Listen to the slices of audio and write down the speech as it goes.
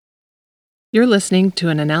You're listening to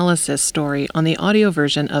an analysis story on the audio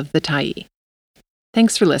version of The Tyee.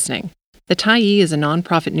 Thanks for listening. The Tyee is a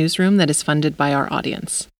nonprofit newsroom that is funded by our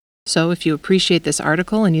audience. So if you appreciate this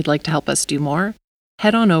article and you'd like to help us do more,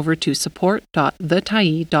 head on over to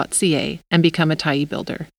support.thetyee.ca and become a Tyee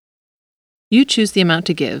builder. You choose the amount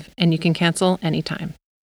to give, and you can cancel anytime.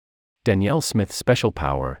 Danielle Smith's Special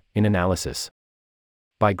Power in Analysis.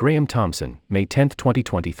 By Graham Thompson, May 10,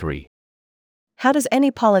 2023. How does any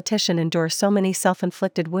politician endure so many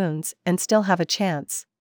self-inflicted wounds and still have a chance?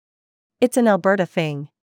 It's an Alberta thing.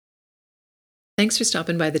 Thanks for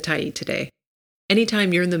stopping by the Tyee today.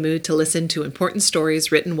 Anytime you're in the mood to listen to important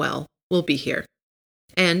stories written well, we'll be here.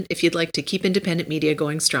 And if you'd like to keep independent media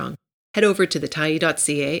going strong, head over to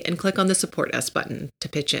thetyee.ca and click on the Support Us button to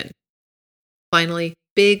pitch in. Finally,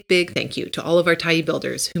 big thank you to all of our Tyee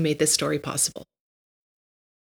builders who made this story possible.